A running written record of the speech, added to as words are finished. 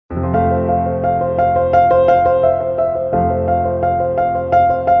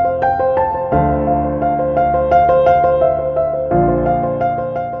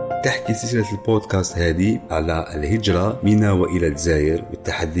نحكي سلسلة البودكاست هذه على الهجرة من وإلى الجزائر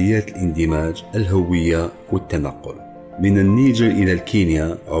والتحديات الاندماج، الهوية والتنقل من النيجر إلى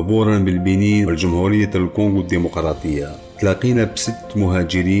الكينيا عبورا بالبنين والجمهورية الكونغو الديمقراطية. تلاقينا ب6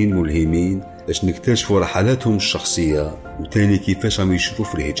 مهاجرين ملهمين باش نكتشفوا رحلاتهم الشخصية وتاني كيفاش عم يشوفوا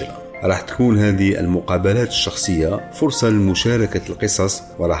في الهجرة. راح تكون هذه المقابلات الشخصية فرصة لمشاركة القصص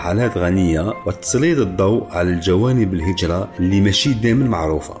ورحلات غنية وتسليط الضوء على الجوانب الهجرة اللي ماشي دائما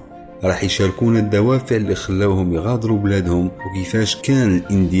معروفة. راح يشاركون الدوافع اللي خلاوهم يغادروا بلادهم وكيفاش كان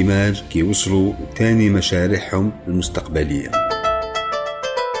الاندماج كي وصلوا تاني مشاريعهم المستقبلية.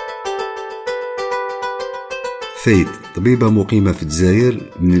 فايت طبيبة مقيمة في الجزائر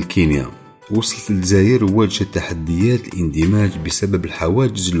من الكينيا، وصلت للجزائر وواجهت تحديات الاندماج بسبب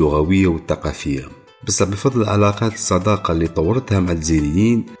الحواجز اللغوية والثقافية، بس بفضل علاقات الصداقة اللي طورتها مع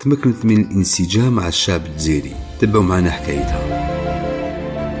الجزائريين تمكنت من الانسجام مع الشعب الجزائري. تبعوا معنا حكايتها.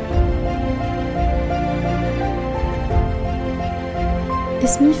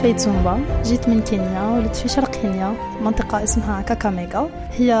 اسمي فايت زومبا، جيت من كينيا، ولدت في شرق كينيا منطقة اسمها كاكاميغا.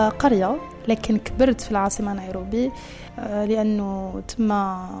 هي قرية لكن كبرت في العاصمة نيروبي لأنه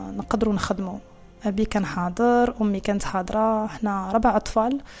تما نقدروا نخدموا. أبي كان حاضر، أمي كانت حاضرة، احنا 4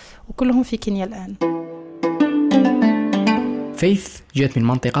 أطفال وكلهم في كينيا الآن. فايث جات من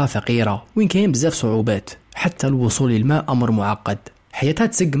منطقة فقيرة وين كاين بزاف صعوبات، حتى الوصول للماء أمر معقد. حياتها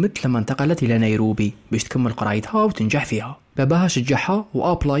تسقمت لما انتقلت إلى نيروبي باش تكمل قرايتها وتنجح فيها. باباها شجعها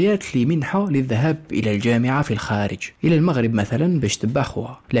وأبلايات لمنحة للذهاب إلى الجامعة في الخارج، إلى المغرب مثلا باش تبع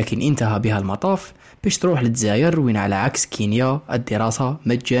خوها، لكن انتهى بها المطاف باش تروح للجزائر وين على عكس كينيا الدراسة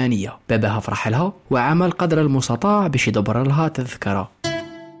مجانية. باباها فرح لها وعمل قدر المستطاع باش يدبر لها تذكرة.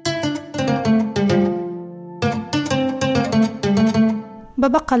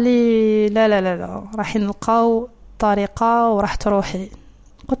 بابا قال لي لا راح نلقاو طريقة وراح تروحي.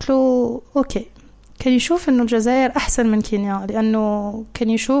 قلت له أوكي. كان يشوف أنه الجزائر أحسن من كينيا، لأنه كان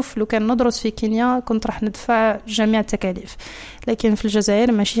يشوف لو كان ندرس في كينيا كنت راح ندفع جميع التكاليف، لكن في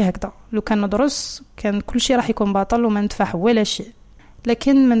الجزائر ماشي هكذا. لو كان ندرس كان كل شيء راح يكون باطل وما ندفع ولا شيء.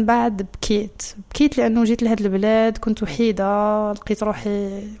 لكن من بعد بكيت لأنه جيت لهذه البلاد كنت وحيدة، لقيت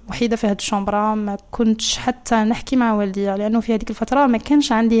روحي وحيدة في هذه الشمبرة، ما كنتش حتى نحكي مع والدي لأنه في هذيك الفترة ما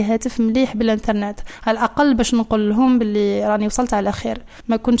كانش عندي هاتف مليح بالإنترنت على الأقل باش نقول لهم باللي راني وصلت على خير.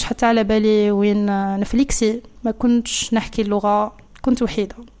 ما كنتش حتى على بالي وين نفليكسي، ما كنتش نحكي اللغة، كنت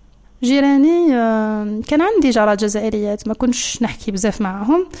وحيدة. جيراني كان عندي جارات جزائريات ما كنتش نحكي بزاف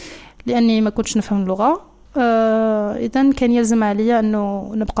معهم لأني ما كنتش نفهم اللغة. إذن كان يلزم عليا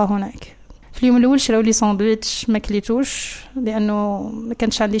أنه نبقى هناك. في اليوم الأول شراو لي ساندويتش ما كليتوش لأنه ما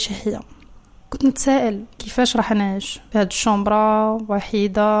كانش عندي شهية. كنت نتسائل كيفاش راح نعيش بهذه الشمبرة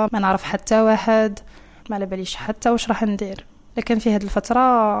وحيدة، ما نعرف حتى واحد، ما على باليش حتى واش راح ندير. لكن في هذه الفترة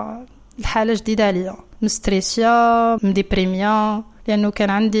الحالة جديدة عليا، مستريسيا مديبريميا، لأنه كان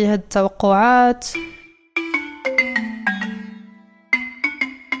عندي هاد التوقعات.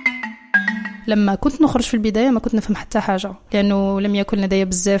 لما كنت نخرج في البداية ما كنت نفهم حتى حاجة، لأنه لم يكن لدي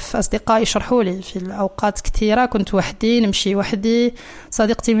بزاف أصدقاء يشرحوا لي. في الأوقات كثيرة كنت وحدي، نمشي وحدي.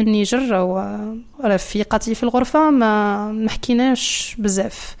 صديقتي من النيجر ورفيقتي في الغرفة ما نحكيناش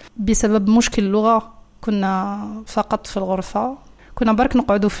بزاف بسبب مشكل اللغة. كنا فقط في الغرفة، كنا برك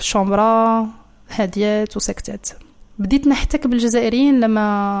نقعدوا في الشمبرة هاديات وسكتات. بديت نحتك بالجزائريين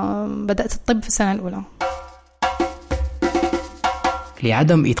لما بدأت الطب في السنة الأولى.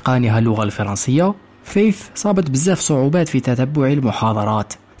 لعدم إتقانها اللغة الفرنسية، فايث صابت بزاف صعوبات في تتبع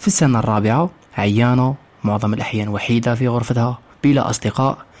المحاضرات. في السنة الرابعة عيانة، معظم الأحيان وحيدة في غرفتها بلا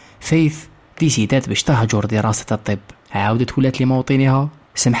أصدقاء. فايث ديسيدات باش تهجر دراسة الطب. عاودت ولات لموطنها،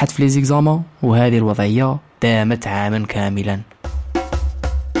 سمحت في ليزيكزامان، وهذه الوضعية دامت عاما كاملا.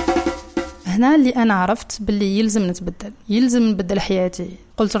 هنا اللي أنا عرفت باللي يلزم نبدل حياتي.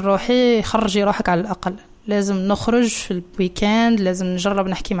 قلت لروحي خرجي روحك على الأقل، لازم نخرج في الويكاند، لازم نجرب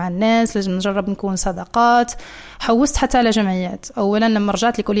نحكي مع الناس، لازم نجرب نكون صداقات. حوست حتى على جمعيات. اولا لما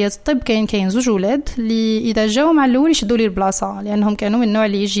رجعت لكليه الطب كاين 2 ولاد اللي اذا جاوا مع الاول يشدوا لي البلاصه، لانهم كانوا من النوع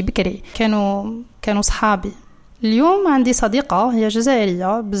اللي يجي بكري، كانوا صحابي. اليوم عندي صديقه هي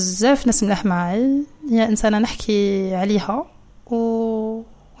جزائريه بزاف نسمح معي، هي انسانه نحكي عليها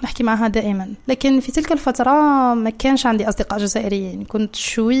ونحكي معها دائما. لكن في تلك الفتره ما كانش عندي اصدقاء جزائريين،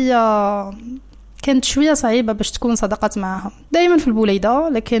 كانت شوية صعيبة باش تكون صداقات معهم. دائما في البوليدة،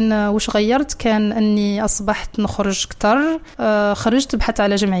 لكن وش غيرت كان أني أصبحت نخرج كتر. خرجت بحث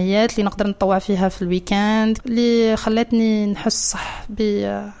على جمعيات اللي نقدر نطوع فيها في الويكاند، اللي خلتني نحس صح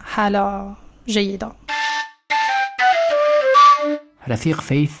بحالة جيدة. رفيق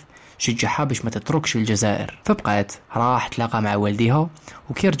فايث شجعها باش ما تتركش الجزائر، فبقات راح تلاقى مع والديها،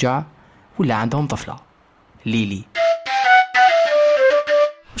 وكي رجع ولا عندهم طفلة. ليلي.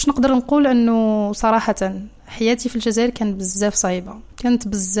 واش نقدر نقول انه صراحة حياتي في الجزائر كانت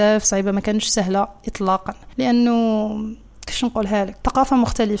بزاف صعيبة، ما كانتش سهلة اطلاقا، لانه كيفاش نقولها لك، ثقافة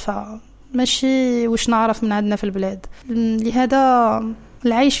مختلفة، ماشي واش نعرف من عندنا في البلاد. لهذا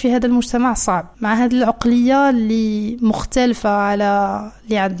العيش في هذا المجتمع صعب، مع هذه العقلية اللي مختلفة على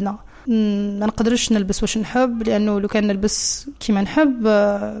اللي عندنا. ما نقدرش نلبس واش نحب، لانه لو كان نلبس كيما نحب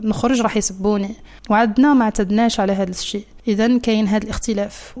نخرج راح يسبوني، وعندنا ما اعتدناش على هذا الشيء. اذا كاين هذا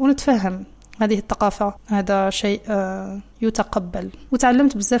الاختلاف ونتفهم هذه الثقافة، هذا شيء يتقبل.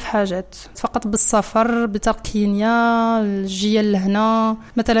 وتعلمت بزاف حاجات فقط بالسفر، بترك كينيا، الجية لهنا.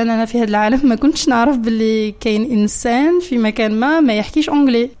 مثلا أنا في هذا العالم ما كنتش نعرف باللي كاين إنسان في مكان ما يحكيش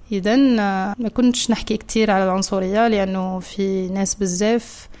أنجلي. إذن ما كنتش نحكي كتير على العنصرية، لأنه في ناس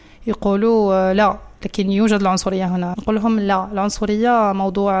بزاف يقولوا لا لكن يوجد العنصرية هنا. نقول لهم لا، العنصرية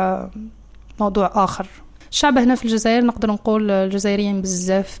موضوع آخر. الشعب هنا في الجزائر نقدر نقول الجزائريين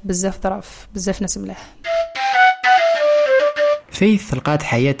بزاف ظراف، بزاف ناس ملاح. فايث لقات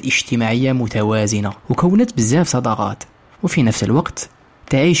حياة اجتماعية متوازنة وكونت بزاف صداقات، وفي نفس الوقت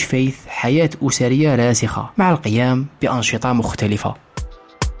تعيش فايث حياة أسرية راسخة مع القيام بأنشطة مختلفة.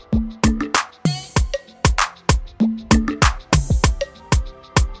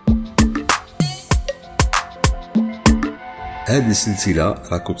 هذه السلسلة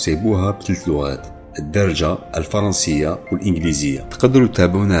راكم تسيبوها ب3 لغات، الدرجة الفرنسية والإنجليزية. تقدروا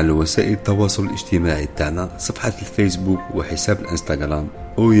تتابعونا على وسائل التواصل الاجتماعي تاعنا، صفحة الفيسبوك وحساب الانستغرام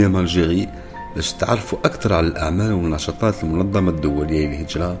OEM Algérie، باش تعرفوا أكثر على الأعمال والنشاطات المنظمة الدولية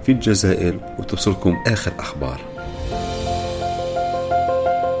للهجرة في الجزائر وتوصلكم آخر أخبار.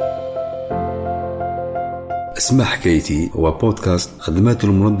 أسمع حكايتي هو بودكاست خدمات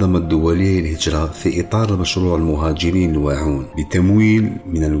المنظمة الدولية للهجرة في إطار مشروع المهاجرين الواعون بتمويل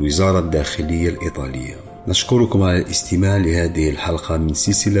من الوزارة الداخلية الإيطالية. نشكركم على الاستماع لهذه الحلقة من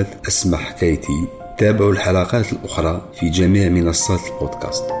سلسلة أسمع حكايتي. تابعوا الحلقات الأخرى في جميع منصات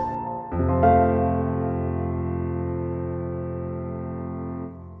البودكاست.